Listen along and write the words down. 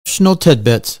devotional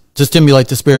tidbits to stimulate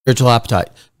the spiritual appetite.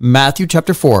 Matthew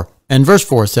chapter 4 and verse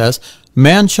 4 says,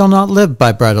 "Man shall not live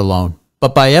by bread alone,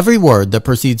 but by every word that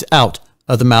proceeds out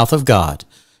of the mouth of God."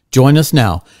 Join us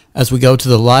now as we go to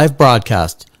the live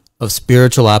broadcast of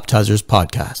Spiritual Appetizers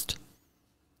Podcast.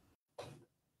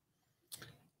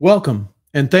 Welcome,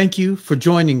 and thank you for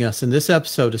joining us in this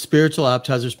episode of Spiritual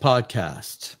Appetizers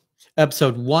Podcast,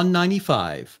 episode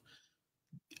 195,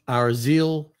 Our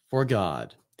Zeal for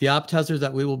God. The appetizer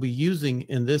that we will be using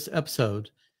in this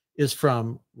episode is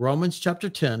from Romans chapter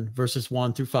 10, verses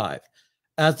 1 through 5.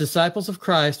 As disciples of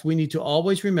Christ, we need to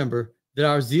always remember that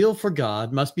our zeal for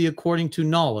God must be according to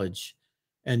knowledge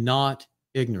and not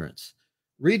ignorance.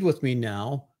 Read with me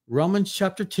now, Romans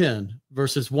chapter 10,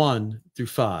 verses 1 through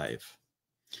 5.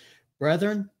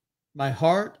 Brethren, my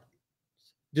heart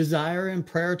desire and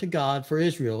prayer to God for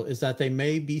Israel is that they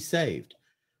may be saved.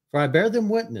 For I bear them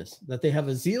witness that they have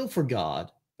a zeal for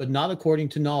God, but not according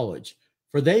to knowledge.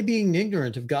 For they, being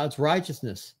ignorant of God's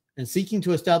righteousness and seeking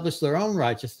to establish their own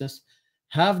righteousness,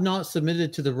 have not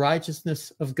submitted to the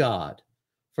righteousness of God.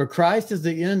 For Christ is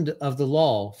the end of the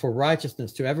law for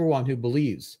righteousness to everyone who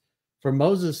believes. For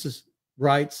Moses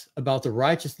writes about the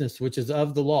righteousness which is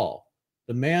of the law.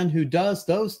 The man who does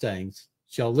those things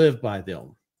shall live by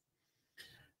them.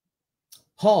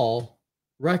 Paul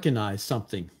recognized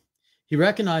something. He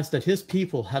recognized that his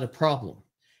people had a problem,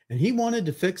 and he wanted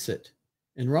to fix it.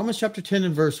 In Romans chapter 10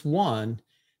 and verse 1,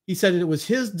 he said it was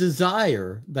his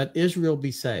desire that Israel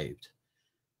be saved.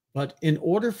 But in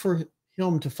order for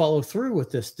him to follow through with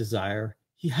this desire,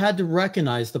 he had to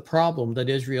recognize the problem that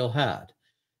Israel had.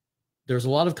 There's a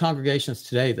lot of congregations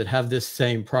today that have this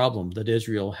same problem that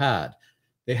Israel had.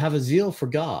 They have a zeal for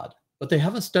God, but they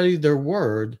haven't studied their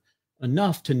word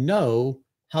enough to know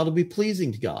how to be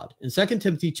pleasing to God. In 2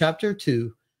 Timothy chapter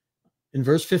 2, in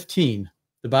verse 15,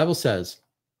 the Bible says,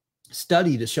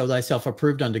 "Study to show thyself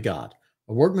approved unto God,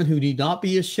 a workman who need not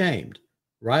be ashamed,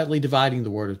 rightly dividing the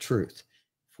word of truth."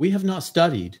 If we have not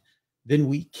studied, then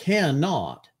we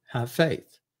cannot have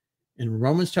faith. In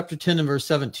Romans chapter 10 and verse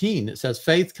 17, it says,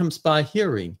 "Faith comes by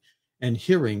hearing, and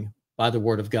hearing by the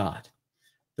word of God."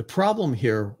 The problem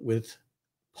here with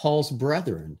Paul's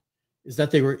brethren is that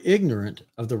they were ignorant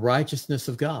of the righteousness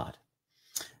of God.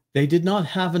 They did not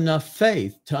have enough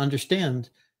faith to understand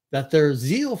that their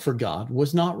zeal for God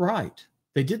was not right.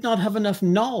 They did not have enough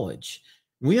knowledge.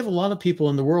 We have a lot of people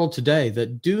in the world today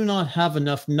that do not have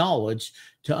enough knowledge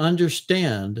to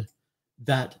understand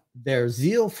that their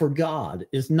zeal for God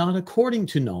is not according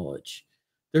to knowledge.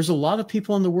 There's a lot of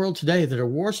people in the world today that are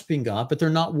worshiping God, but they're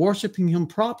not worshiping him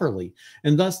properly.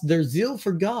 And thus their zeal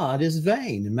for God is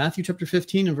vain. In Matthew chapter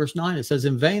 15 and verse 9, it says,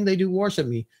 "In vain they do worship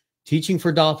me, teaching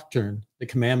for doctrine the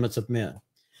commandments of men."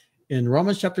 In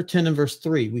Romans chapter 10 and verse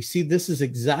 3, we see this is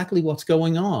exactly what's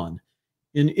going on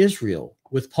in Israel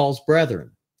with Paul's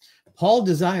brethren. Paul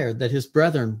desired that his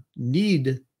brethren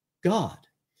need God,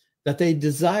 that they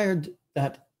desired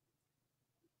that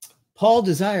Paul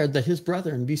desired that his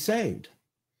brethren be saved.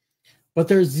 But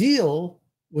their zeal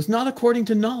was not according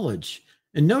to knowledge.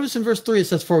 And notice in verse 3, it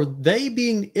says, "For they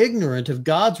being ignorant of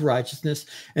God's righteousness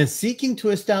and seeking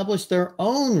to establish their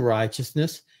own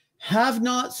righteousness, have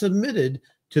not submitted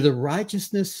to the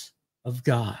righteousness of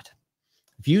God."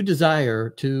 If you desire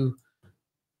to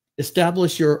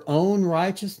establish your own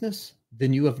righteousness,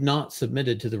 then you have not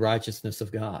submitted to the righteousness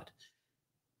of God.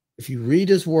 If you read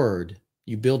his word,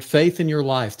 you build faith in your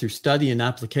life through study and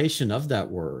application of that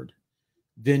word,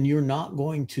 then you're not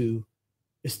going to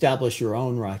establish your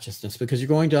own righteousness, because you're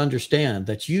going to understand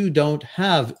that you don't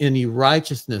have any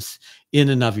righteousness in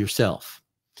and of yourself.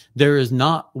 There is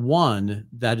not one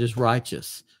that is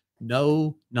righteous.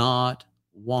 No, not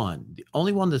one. The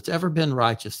only one that's ever been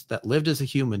righteous that lived as a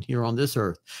human here on this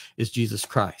earth is Jesus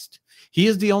Christ. He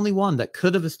is the only one that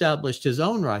could have established his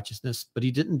own righteousness, but he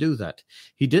didn't do that.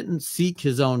 He didn't seek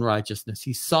his own righteousness.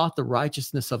 He sought the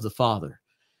righteousness of the Father.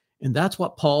 And that's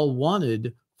what Paul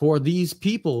wanted for these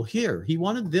people here. He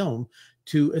wanted them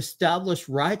to establish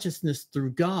righteousness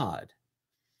through God.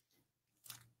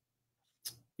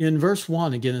 In verse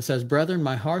 1, again, it says, "Brethren,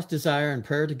 my heart's desire and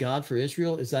prayer to God for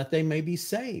Israel is that they may be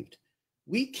saved."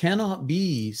 We cannot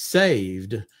be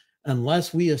saved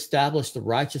unless we establish the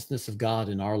righteousness of God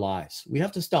in our lives. We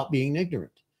have to stop being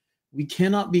ignorant. We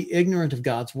cannot be ignorant of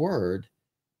God's word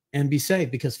and be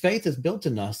saved, because faith is built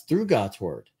in us through God's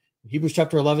word. Hebrews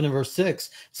chapter 11 and verse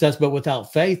 6 says, "But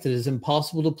without faith it is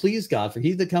impossible to please God. For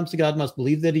he that comes to God must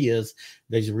believe that he is.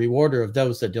 There's a rewarder of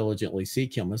those that diligently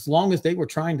seek him." As long as they were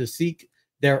trying to seek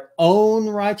their own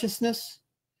righteousness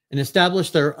and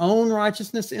establish their own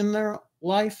righteousness in their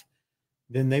life,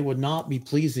 then they would not be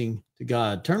pleasing to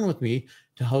God. Turn with me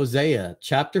to Hosea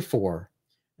chapter 4,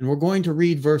 and we're going to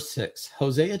read verse 6.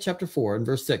 Hosea chapter 4 and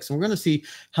verse 6. And we're going to see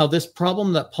how this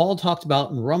problem that Paul talked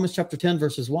about in Romans chapter 10,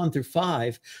 verses 1 through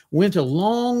 5, went a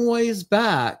long ways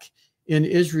back in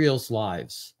Israel's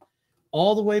lives,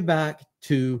 all the way back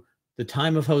to the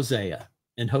time of Hosea.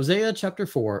 In Hosea chapter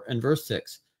 4 and verse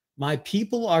 6, my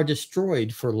people are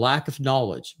destroyed for lack of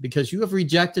knowledge. Because you have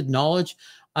rejected knowledge,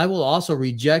 I will also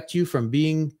reject you from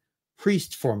being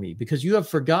priest for me. Because you have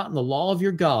forgotten the law of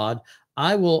your God,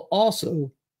 I will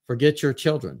also forget your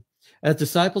children. As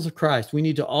disciples of Christ, we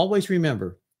need to always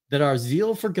remember that our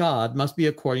zeal for God must be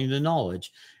according to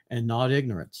knowledge and not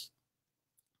ignorance.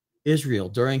 Israel,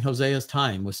 during Hosea's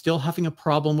time, was still having a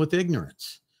problem with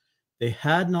ignorance. They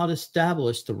had not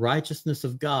established the righteousness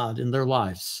of God in their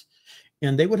lives.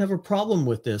 And they would have a problem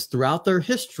with this throughout their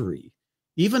history,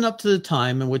 even up to the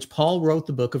time in which Paul wrote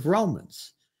the book of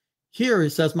Romans. Here it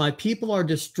says, my people are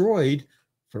destroyed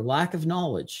for lack of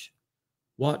knowledge.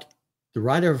 What the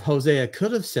writer of Hosea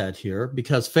could have said here,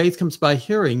 because faith comes by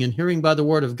hearing and hearing by the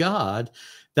word of God,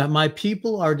 that my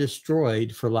people are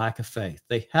destroyed for lack of faith.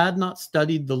 They had not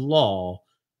studied the law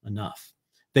enough.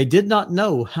 They did not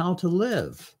know how to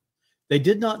live. They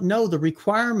did not know the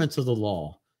requirements of the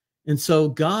law. And so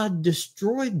God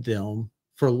destroyed them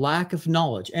for lack of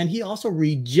knowledge. And he also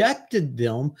rejected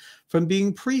them from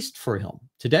being priest for him.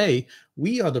 Today,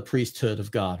 we are the priesthood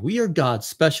of God. We are God's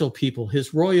special people,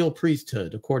 his royal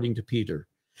priesthood, according to Peter.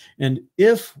 And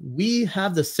if we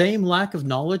have the same lack of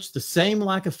knowledge, the same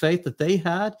lack of faith that they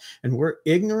had, and we're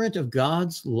ignorant of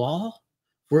God's law,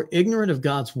 we're ignorant of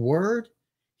God's word,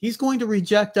 he's going to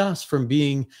reject us from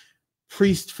being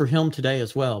priest for him today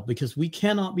as well, because we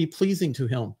cannot be pleasing to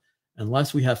him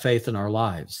unless we have faith in our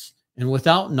lives. And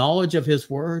without knowledge of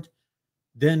his word,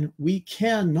 then we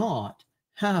cannot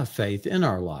have faith in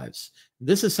our lives.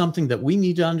 This is something that we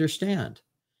need to understand,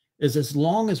 is as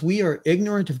long as we are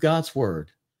ignorant of God's word,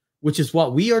 which is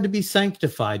what we are to be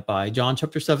sanctified by, John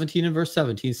chapter 17 and verse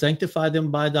 17, sanctify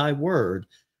them by thy word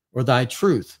or thy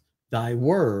truth. Thy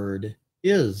word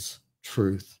is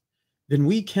truth. Then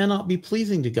we cannot be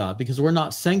pleasing to God because we're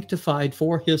not sanctified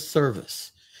for his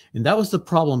service. And that was the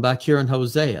problem back here in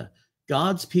Hosea.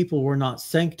 God's people were not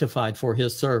sanctified for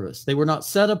his service. They were not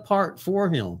set apart for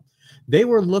him. They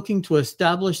were looking to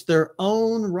establish their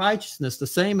own righteousness, the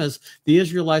same as the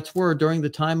Israelites were during the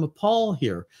time of Paul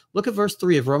here. Look at verse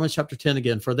 3 of Romans chapter 10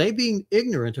 again. For they, being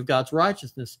ignorant of God's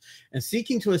righteousness and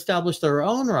seeking to establish their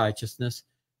own righteousness,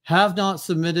 have not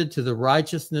submitted to the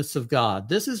righteousness of God.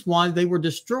 This is why they were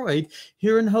destroyed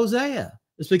here in Hosea.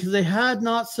 It's because they had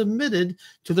not submitted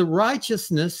to the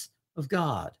righteousness of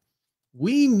God.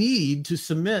 We need to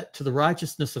submit to the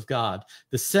righteousness of God,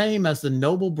 the same as the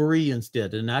noble Bereans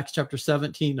did in Acts chapter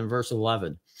 17 and verse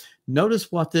 11. Notice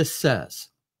what this says.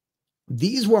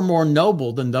 These were more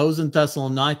noble than those in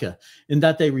Thessalonica, in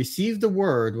that they received the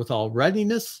word with all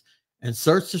readiness and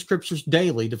searched the scriptures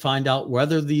daily to find out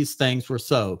whether these things were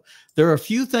so. There are a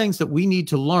few things that we need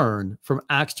to learn from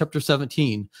Acts chapter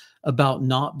 17 about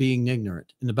not being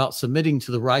ignorant and about submitting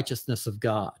to the righteousness of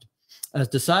God. As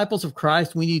disciples of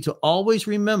Christ, we need to always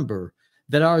remember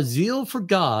that our zeal for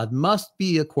God must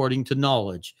be according to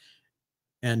knowledge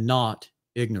and not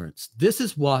ignorance. This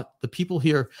is what the people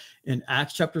here in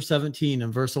Acts chapter 17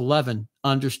 and verse 11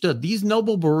 understood. These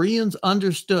noble Bereans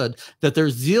understood that their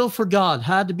zeal for God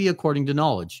had to be according to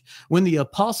knowledge. When the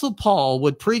apostle Paul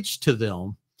would preach to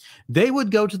them, they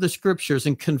would go to the scriptures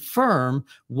and confirm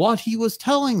what he was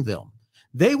telling them.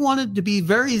 They wanted to be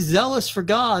very zealous for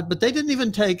God, but they didn't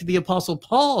even take the apostle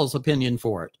Paul's opinion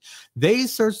for it. They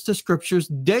searched the scriptures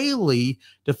daily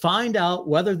to find out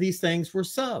whether these things were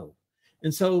so.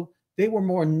 And so they were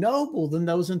more noble than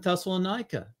those in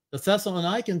Thessalonica. The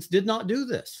Thessalonians did not do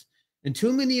this. And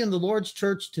too many in the Lord's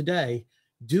church today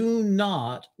do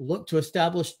not look to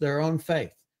establish their own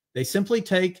faith. They simply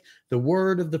take the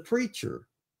word of the preacher.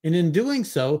 And in doing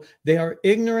so, they are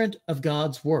ignorant of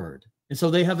God's word. And so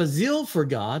they have a zeal for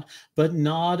God, but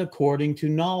not according to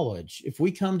knowledge. If we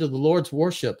come to the Lord's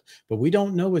worship, but we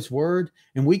don't know his word,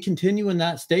 and we continue in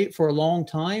that state for a long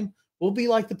time, we'll be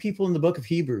like the people in the book of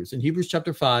Hebrews, in Hebrews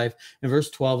chapter 5 and verse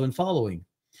 12 and following,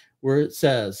 where it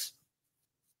says,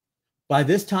 by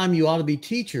this time you ought to be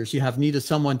teachers. You have need of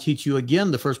someone teach you again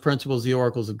the first principles, the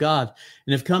oracles of God,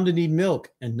 and have come to need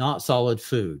milk and not solid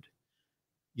food.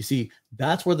 You see,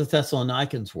 that's where the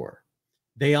Thessalonians were.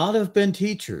 They ought to have been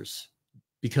teachers,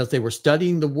 because they were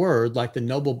studying the word like the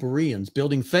noble Bereans,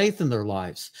 building faith in their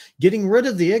lives, getting rid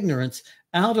of the ignorance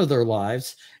out of their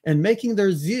lives, and making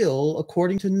their zeal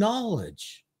according to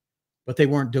knowledge. But they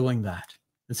weren't doing that.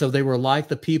 And so they were like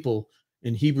the people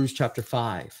in Hebrews chapter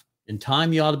 5 In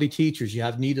time, you ought to be teachers. You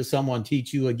have need of someone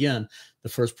teach you again the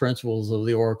first principles of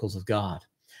the oracles of God.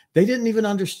 They didn't even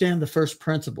understand the first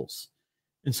principles.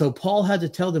 And so Paul had to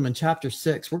tell them in chapter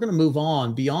 6, we're going to move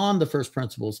on beyond the first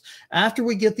principles. After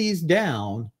we get these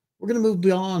down, we're going to move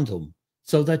beyond them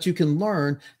so that you can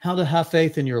learn how to have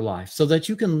faith in your life, so that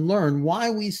you can learn why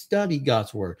we study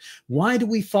God's word. Why do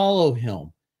we follow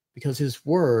him? Because his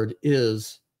word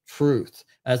is truth.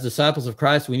 As disciples of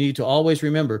Christ, we need to always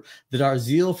remember that our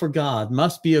zeal for God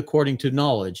must be according to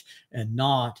knowledge and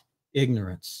not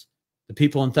ignorance. The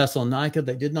people in Thessalonica,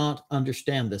 they did not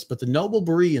understand this, but the noble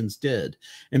Bereans did.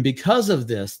 And because of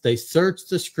this, they searched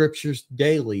the scriptures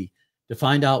daily to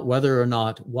find out whether or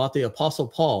not what the Apostle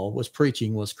Paul was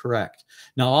preaching was correct.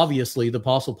 Now, obviously, the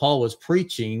Apostle Paul was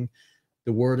preaching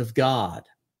the word of God.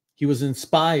 He was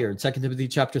inspired. 2 Timothy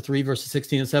chapter 3, verses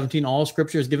 16 and 17, all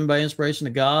scripture is given by inspiration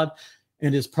of God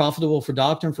and is profitable for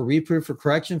doctrine, for reproof, for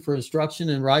correction, for instruction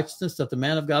in righteousness, that the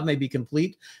man of God may be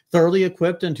complete, thoroughly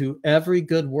equipped unto every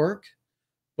good work.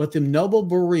 But the noble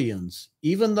Bereans,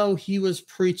 even though he was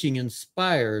preaching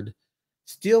inspired,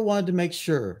 still wanted to make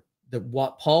sure that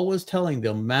what Paul was telling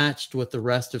them matched with the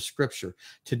rest of Scripture.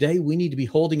 Today, we need to be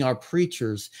holding our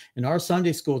preachers and our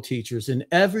Sunday school teachers and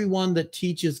everyone that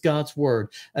teaches God's word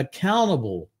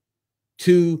accountable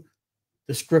to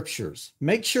the Scriptures.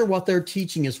 Make sure what they're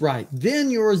teaching is right. Then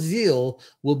your zeal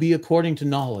will be according to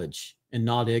knowledge and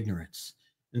not ignorance.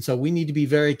 And so we need to be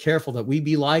very careful that we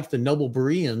be like the noble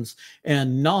Bereans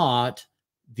and not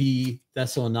the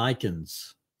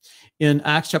Thessalonians. In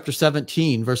Acts chapter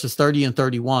 17, verses 30 and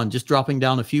 31, just dropping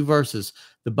down a few verses,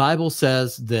 the Bible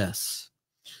says this: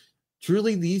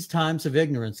 truly these times of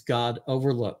ignorance God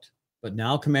overlooked, but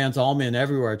now commands all men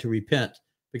everywhere to repent,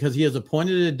 because he has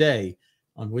appointed a day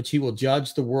on which he will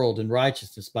judge the world in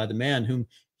righteousness by the man whom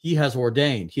he has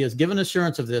ordained. He has given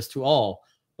assurance of this to all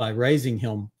by raising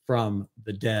him from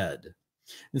the dead.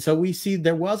 And so we see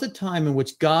there was a time in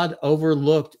which God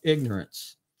overlooked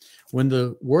ignorance, when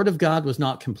the word of God was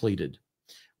not completed,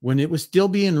 when it was still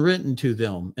being written to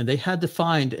them, and they had to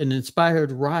find an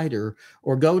inspired writer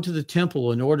or go to the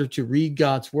temple in order to read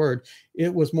God's word.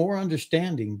 It was more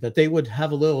understanding that they would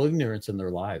have a little ignorance in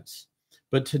their lives.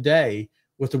 But today,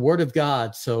 with the word of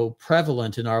God so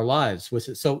prevalent in our lives, with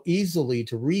it so easily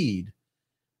to read,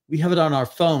 we have it on our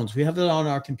phones, we have it on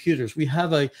our computers, we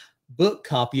have a book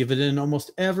copy of it in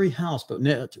almost every house, but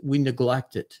we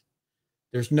neglect it.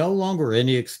 There's no longer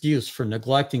any excuse for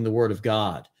neglecting the word of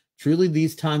God. Truly,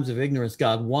 these times of ignorance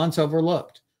God once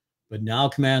overlooked, but now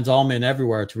commands all men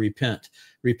everywhere to repent.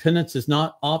 Repentance is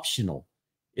not optional.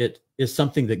 It is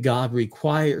something that God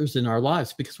requires in our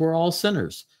lives because we're all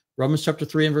sinners. Romans chapter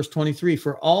 3 and verse 23,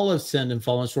 for all have sinned and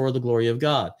fallen short of the glory of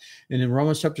God. And in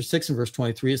Romans chapter 6 and verse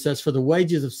 23, it says, for the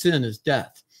wages of sin is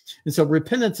death. And so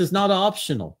repentance is not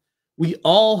optional. We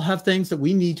all have things that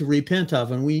we need to repent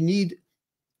of, and we need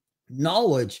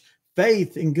knowledge,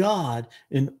 faith in God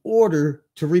in order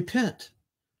to repent.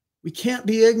 We can't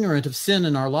be ignorant of sin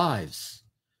in our lives.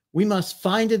 We must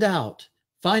find it out,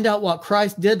 find out what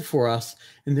Christ did for us,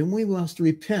 and then we must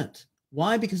repent.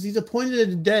 Why? Because he's appointed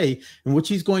a day in which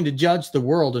he's going to judge the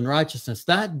world in righteousness.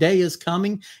 That day is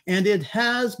coming, and it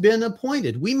has been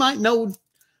appointed. We might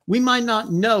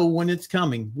not know when it's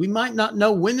coming. We might not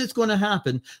know when it's going to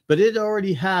happen, but it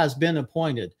already has been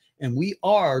appointed. And we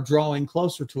are drawing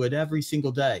closer to it every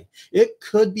single day. It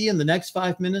could be in the next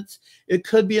 5 minutes. It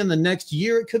could be in the next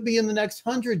year. It could be in the next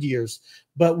 100 years.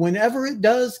 But whenever it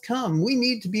does come, we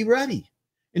need to be ready.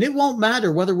 And it won't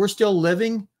matter whether we're still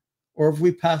living or if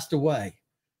we passed away.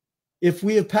 If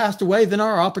we have passed away, then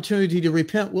our opportunity to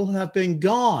repent will have been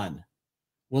gone.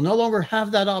 We'll no longer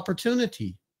have that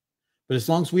opportunity. But as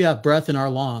long as we have breath in our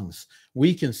lungs,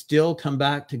 we can still come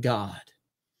back to God.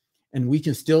 And we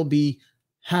can still be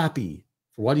happy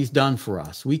for what he's done for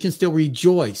us. We can still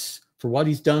rejoice for what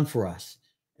he's done for us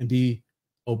and be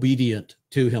obedient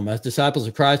to him. As disciples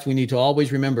of Christ, we need to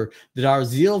always remember that our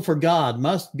zeal for God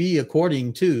must be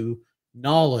according to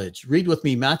knowledge. Read with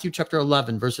me Matthew chapter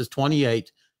 11, verses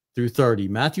 28 through 30.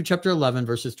 Matthew chapter 11,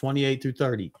 verses 28 through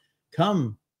 30.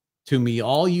 Come to me,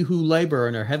 all you who labor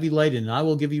and are heavy laden, and I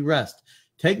will give you rest.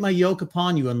 Take my yoke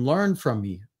upon you and learn from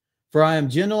me, for I am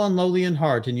gentle and lowly in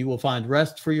heart, and you will find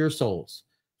rest for your souls.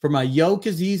 For my yoke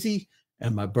is easy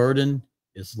and my burden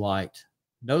is light.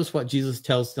 Notice what Jesus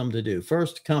tells them to do.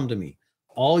 First, come to me,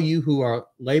 all you who are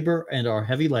labor and are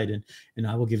heavy laden, and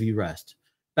I will give you rest.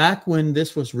 Back when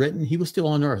this was written, he was still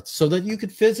on earth so that you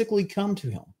could physically come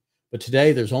to him. But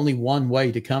today, there's only one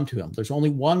way to come to him. There's only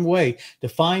one way to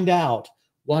find out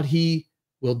what he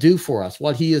will do for us,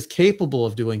 what he is capable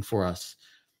of doing for us.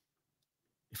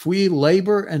 If we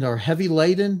labor and are heavy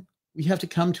laden, We have to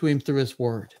come to him through his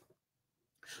word.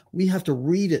 We have to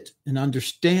read it and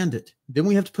understand it. Then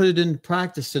we have to put it into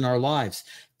practice in our lives.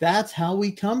 That's how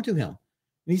we come to him.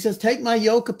 And he says, take my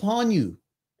yoke upon you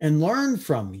and learn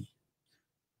from me.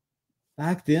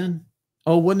 Back then,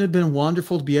 oh, wouldn't it have been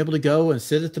wonderful to be able to go and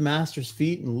sit at the master's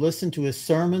feet and listen to his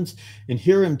sermons and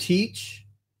hear him teach?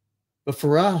 But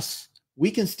for us,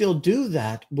 we can still do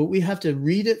that, but we have to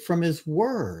read it from his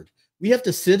word. We have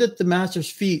to sit at the master's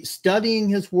feet studying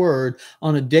his word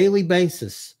on a daily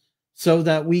basis so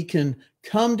that we can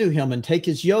come to him and take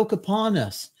his yoke upon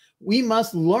us. We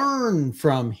must learn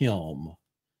from him.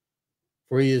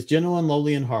 For he is gentle and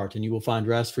lowly in heart, and you will find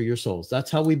rest for your souls.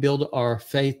 That's how we build our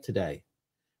faith today.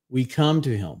 We come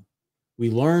to him. We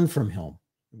learn from him.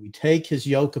 We take his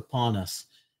yoke upon us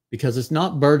because it's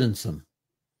not burdensome.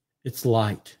 It's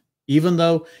light. Even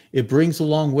though it brings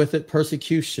along with it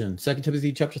persecution. 2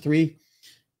 Timothy chapter 3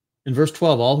 and verse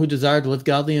 12, all who desire to live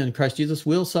godly in Christ Jesus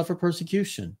will suffer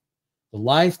persecution. The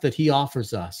life that he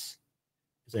offers us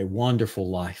is a wonderful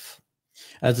life.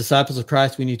 As disciples of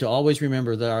Christ, we need to always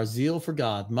remember that our zeal for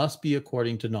God must be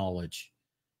according to knowledge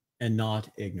and not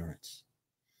ignorance.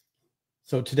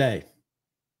 So today,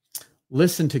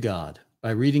 listen to God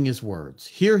by reading his words.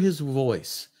 Hear his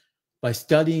voice by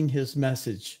studying his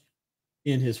message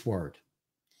in his word.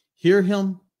 Hear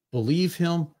him, believe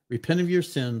him, repent of your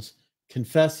sins,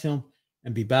 confess him,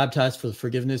 and be baptized for the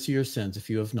forgiveness of your sins if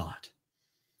you have not.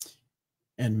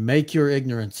 And make your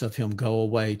ignorance of him go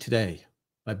away today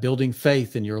by building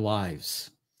faith in your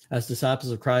lives. As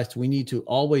disciples of Christ, we need to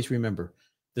always remember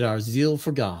that our zeal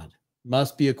for God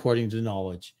must be according to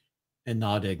knowledge and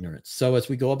not ignorance. So as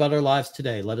we go about our lives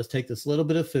today, let us take this little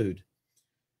bit of food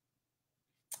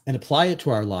and apply it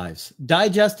to our lives,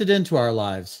 digest it into our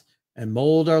lives, and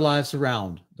mold our lives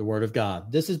around the Word of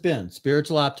God. This has been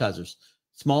Spiritual Appetizers,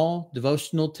 small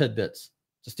devotional tidbits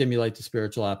to stimulate the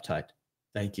spiritual appetite.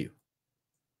 Thank you.